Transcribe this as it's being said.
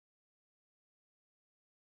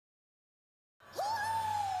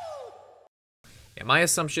Yeah, my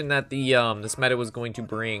assumption that the this meta was going to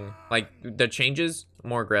bring, like, the changes,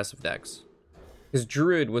 more aggressive decks. Because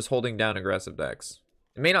Druid was holding down aggressive decks.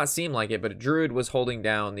 It may not seem like it, but Druid was holding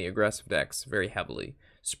down the aggressive decks very heavily.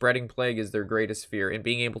 Spreading Plague is their greatest fear, and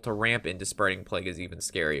being able to ramp into Spreading Plague is even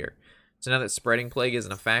scarier. So now that Spreading Plague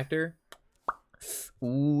isn't a factor,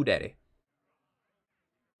 ooh, daddy.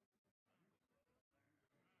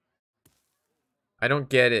 I don't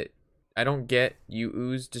get it. I don't get you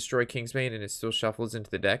ooze destroy Kingsbane and it still shuffles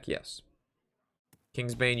into the deck. Yes.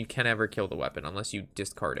 Kingsbane, you can never kill the weapon unless you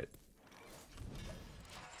discard it.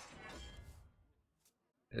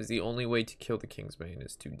 That is the only way to kill the Kingsbane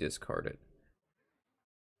is to discard it.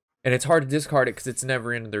 And it's hard to discard it because it's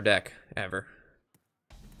never in their deck, ever.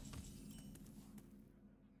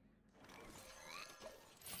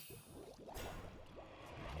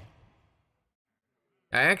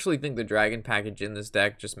 I actually think the dragon package in this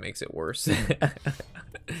deck just makes it worse.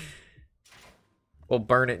 Well,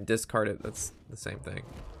 burn it and discard it. That's the same thing.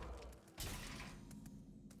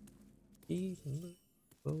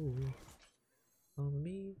 Oh, on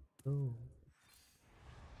me. Oh.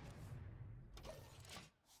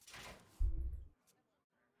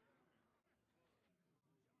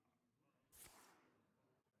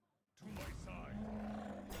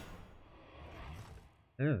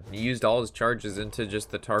 He used all his charges into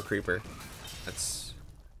just the Tar Creeper. That's...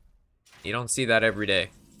 You don't see that every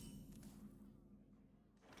day.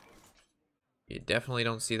 You definitely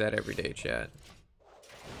don't see that every day, chat.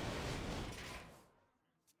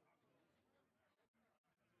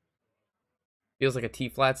 Feels like a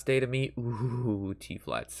T-Flats day to me. Ooh,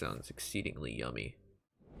 T-Flats sounds exceedingly yummy.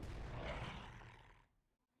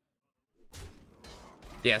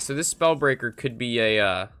 Yeah, so this Spellbreaker could be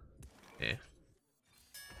a,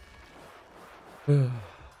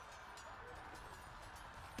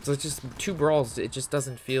 So it's just 2 brawls. It just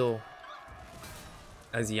doesn't feel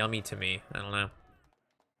as yummy to me. I don't know.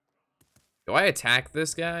 Do I attack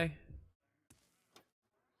this guy?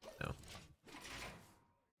 No.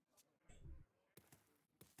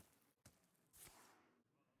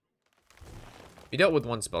 He dealt with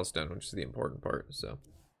 1 Spellstone, which is the important part, so.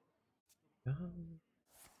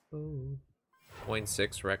 0.6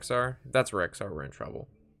 Rexar. If that's Rexar, we're in trouble.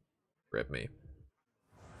 Rip me.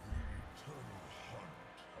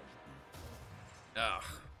 Ugh.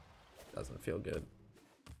 Doesn't feel good.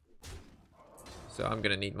 So I'm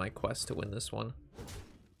gonna need my quest to win this one.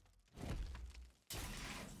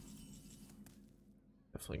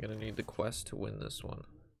 Definitely gonna need the quest to win this one.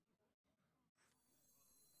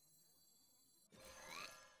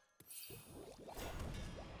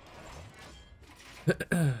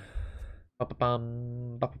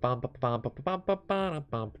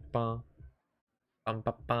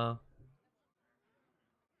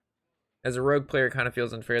 As a rogue player, it kind of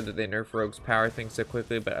feels unfair that they nerf rogue's power thing so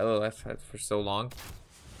quickly, but LLF had for so long.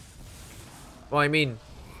 Well, I mean,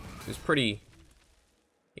 it was pretty...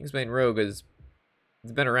 Kingsbane Rogue it's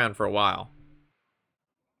been around for a while.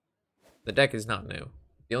 The deck is not new.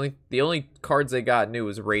 The only cards they got new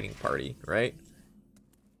was Raiding Party, right?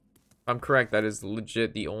 If I'm correct, that is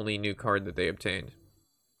legit the only new card that they obtained.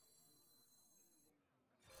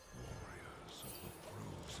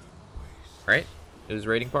 Right? It was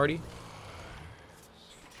Raiding Party?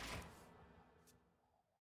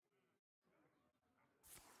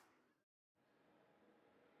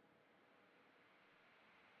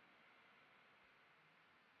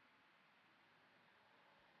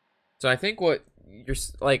 So I think what you're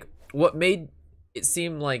like, what made it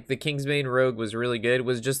seem like the Kingsbane Rogue was really good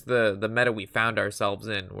was just the meta we found ourselves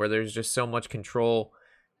in, where there's just so much control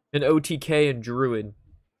in OTK and Druid,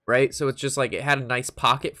 right? So it's just like it had a nice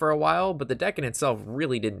pocket for a while, but the deck in itself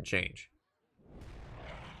really didn't change.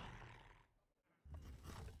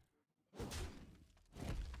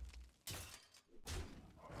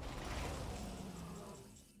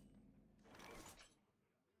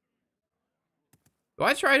 Do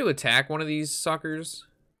I try to attack one of these suckers?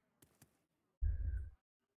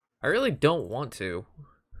 I really don't want to.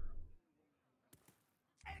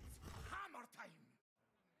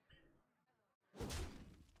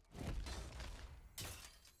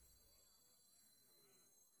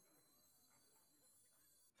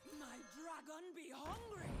 My dragon be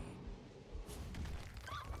hungry.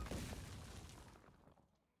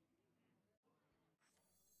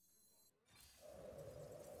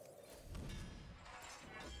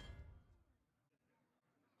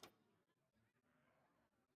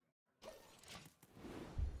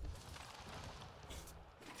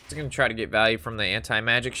 I'm gonna try to get value from the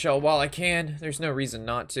anti-magic shell while I can. There's no reason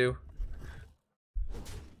not to.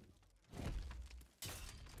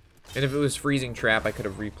 And if it was freezing trap, I could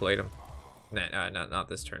have replayed him. Nah, not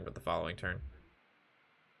this turn, but the following turn.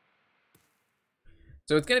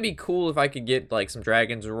 So it's gonna be cool if I could get like some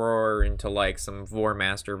Dragon's Roar into like some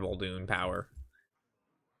Vormaster Voldoon power.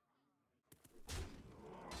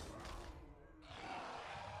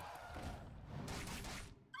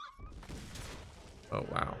 Oh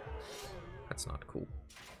wow, that's not cool.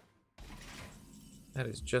 That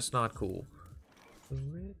is just not cool.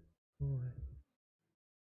 Dragon food.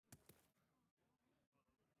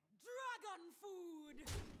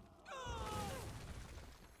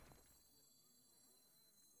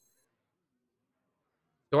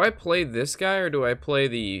 Do I play this guy or do I play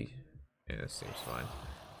the... Yeah, this seems fine.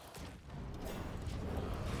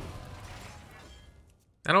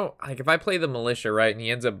 I don't... Like, if I play the Militia, right, and he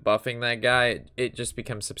ends up buffing that guy, it just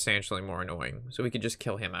becomes substantially more annoying. So we could just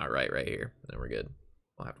kill him outright right here. Then we're good.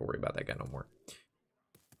 We'll have to worry about that guy no more.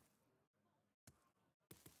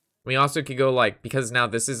 We also could go, like, because now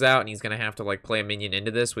this is out and he's going to have to, like, play a minion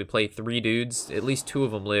into this. We play 3 dudes. At least 2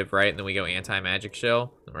 of them live, right? And then we go anti-magic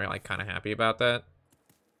shell. And we're, like, kind of happy about that.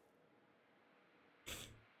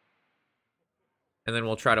 And then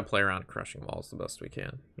we'll try to play around crushing walls the best we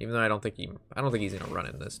can. Even though I don't think he's gonna run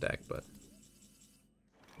in this deck, but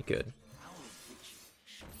he could.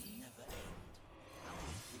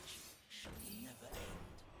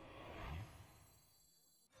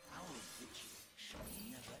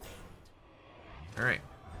 Alright.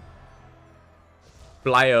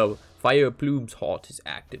 Fire Plume's Heart is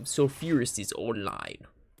active. Sulfurous is online.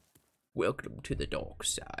 Welcome to the dark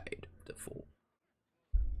side. The full.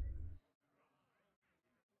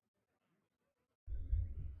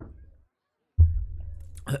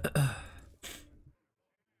 So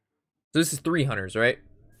this is 3 hunters, right?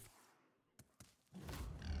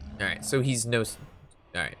 Alright, so he's no...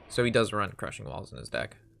 Alright, so he does run crushing walls in his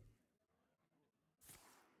deck.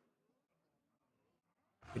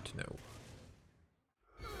 Good to know.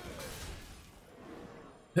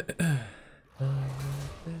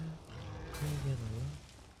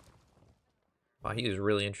 Wow, he is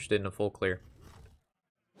really interested in a full clear.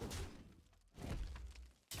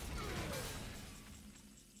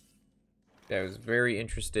 I was very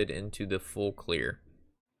interested into the full clear.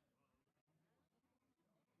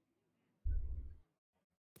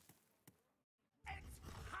 It's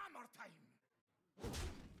hammer time.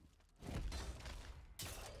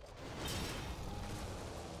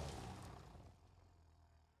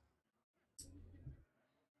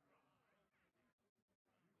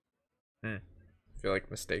 I feel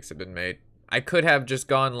like mistakes have been made. I could have just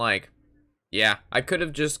gone like... Yeah, I could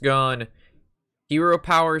have just gone... Hero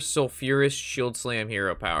Power, Sulfurous, Shield Slam,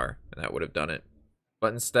 Hero Power. And that would have done it.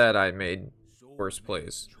 But instead, I made worse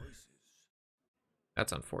plays.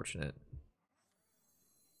 That's unfortunate.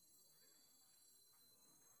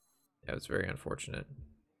 Yeah, it's very unfortunate.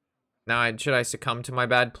 Now, should I succumb to my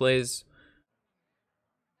bad plays?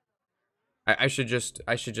 I should just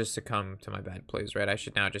succumb to my bad plays, right? I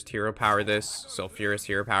should now just Hero Power this, Sulfurous,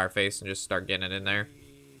 Hero Power face, and just start getting it in there.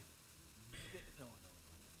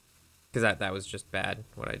 Because that was just bad,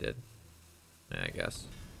 what I did. Yeah, I guess.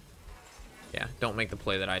 Yeah, don't make the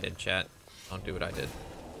play that I did, chat. Don't do what I did.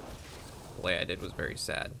 The play I did was very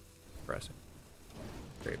sad. Depressing.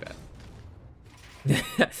 Very bad.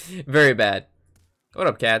 Very bad. What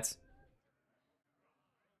up, cats?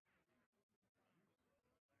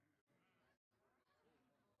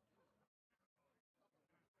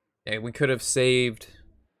 Yeah, we could have saved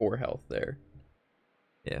 4 health there.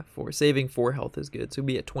 Yeah, saving 4 health is good. So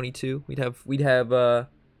we'd be at 22. We'd have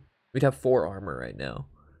 4 armor right now.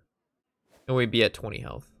 And we'd be at 20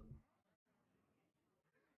 health.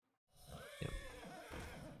 Yep.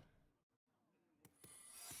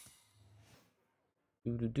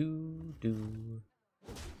 Do.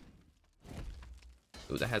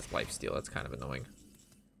 Ooh, that has lifesteal. That's kind of annoying.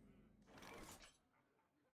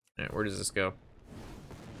 Alright, where does this go?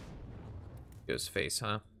 Goes face,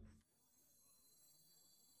 huh?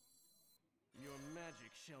 Your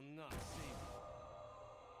magic shall not save you.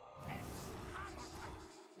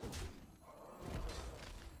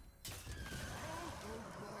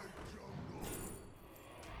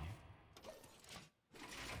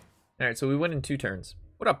 Alright, so we win in 2 turns.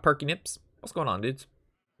 What up, Perky Nips? What's going on, dudes?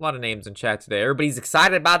 A lot of names in chat today. Everybody's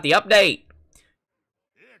excited about the update!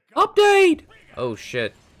 Update! Oh,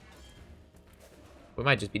 shit. We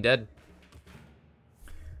might just be dead.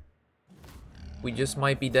 We just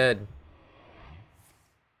might be dead.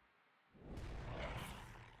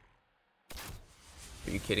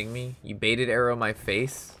 Are you kidding me? You baited arrow my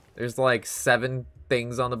face? There's like 7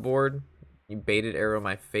 things on the board. You baited arrow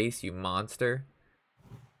my face, you monster.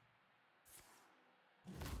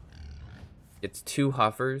 It's 2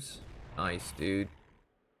 Huffers. Nice, dude.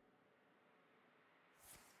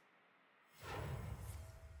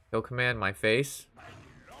 Kill command my face.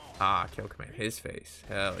 Ah, kill command his face.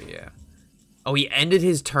 Hell yeah. Oh, he ended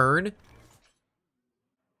his turn?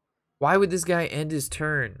 Why would this guy end his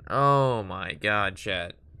turn? Oh my god,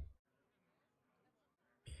 chat.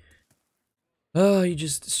 Oh, he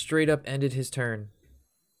just straight up ended his turn.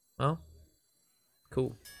 Well,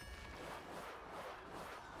 cool.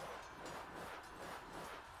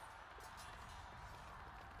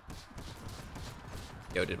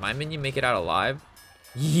 Yo, did my minion make it out alive?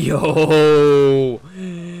 Yo!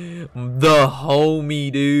 The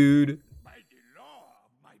homie, dude.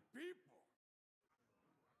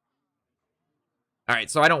 Alright,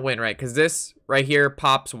 so I don't win, right? Because this right here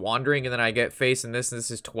pops wandering, and then I get face, and this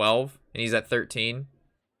is 12, and he's at 13.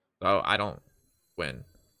 So I don't win.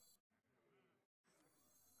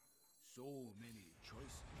 So many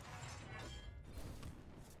choices.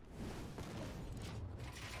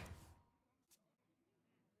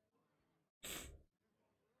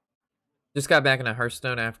 Just got back into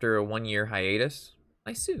Hearthstone after a 1-year hiatus.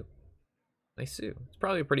 Nice too. Nice too. It's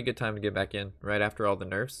probably a pretty good time to get back in right after all the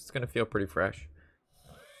nerfs. It's gonna feel pretty fresh.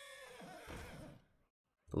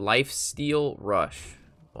 Lifesteal Rush.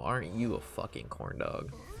 Well, aren't you a fucking corn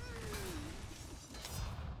dog?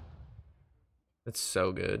 That's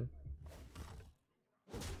so good.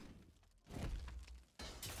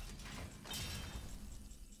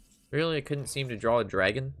 Really, I couldn't seem to draw a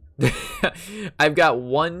dragon. I've got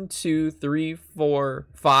 1, 2, 3, 4,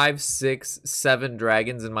 5, 6, 7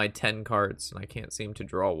 dragons in my 10 cards, and I can't seem to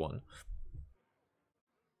draw one.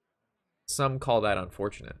 Some call that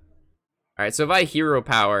unfortunate. Alright, so if I hero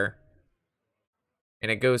power and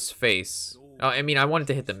it goes face. Oh, I mean, I wanted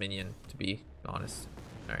to hit the minion, to be honest.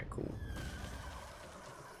 Alright, cool.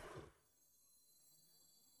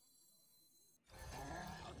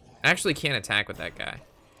 I actually can't attack with that guy.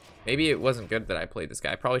 Maybe it wasn't good that I played this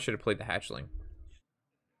guy. I probably should have played the hatchling.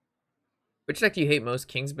 Which deck do you hate most?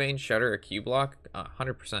 Kingsbane, Shudder, or Q-Block?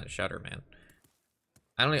 100% Shudder, man.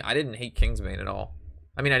 I didn't hate Kingsbane at all.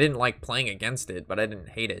 I mean, I didn't like playing against it, but I didn't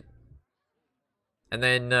hate it. And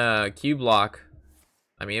then Q-Block,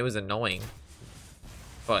 I mean, it was annoying.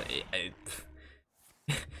 But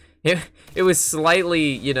it was slightly,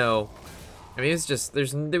 you know, I mean, it's just there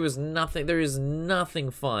is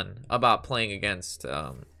nothing fun about playing against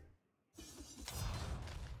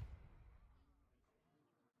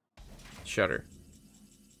Shudder.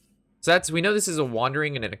 So we know this is a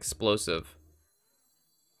wandering and an explosive.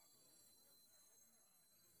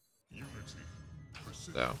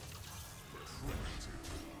 So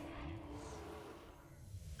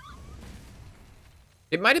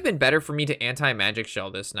it might have been better for me to anti-magic shell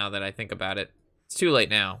this now that I think about it. It's too late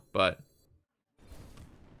now, but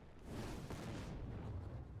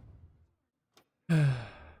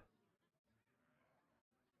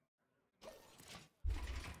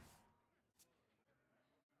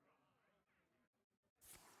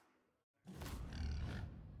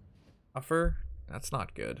Buffer? That's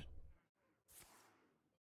not good.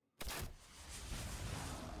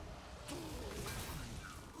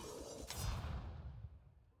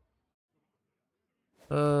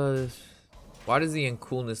 Why does the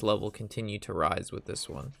uncoolness level continue to rise with this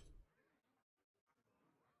one?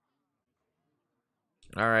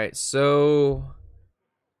 Alright, so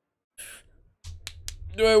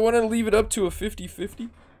do I want to leave it up to a 50-50?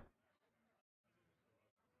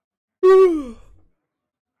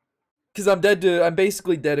 Because I'm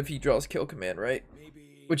basically dead if he draws kill command, right?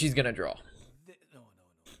 Which he's gonna draw.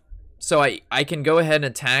 So I can go ahead and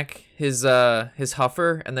attack his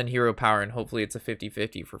Huffer and then hero power, and hopefully it's a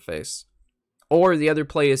 50-50 for face. Or the other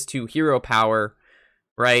play is to hero power,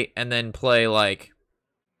 right? And then play like,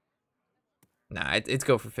 nah, it's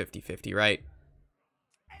go for 50-50, right?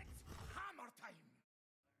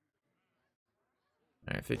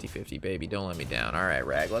 Alright, 50-50, baby. Don't let me down. Alright,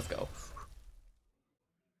 Rag, let's go.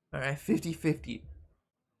 Alright, 50-50.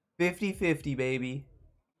 50-50, baby.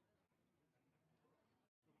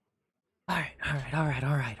 Alright.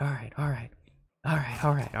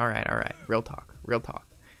 Real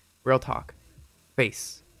talk.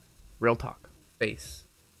 Face. Real talk. Face.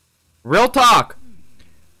 Real talk!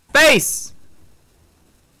 Face!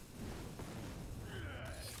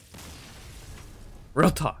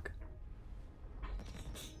 Real talk.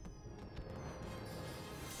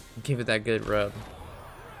 Give it that good rub.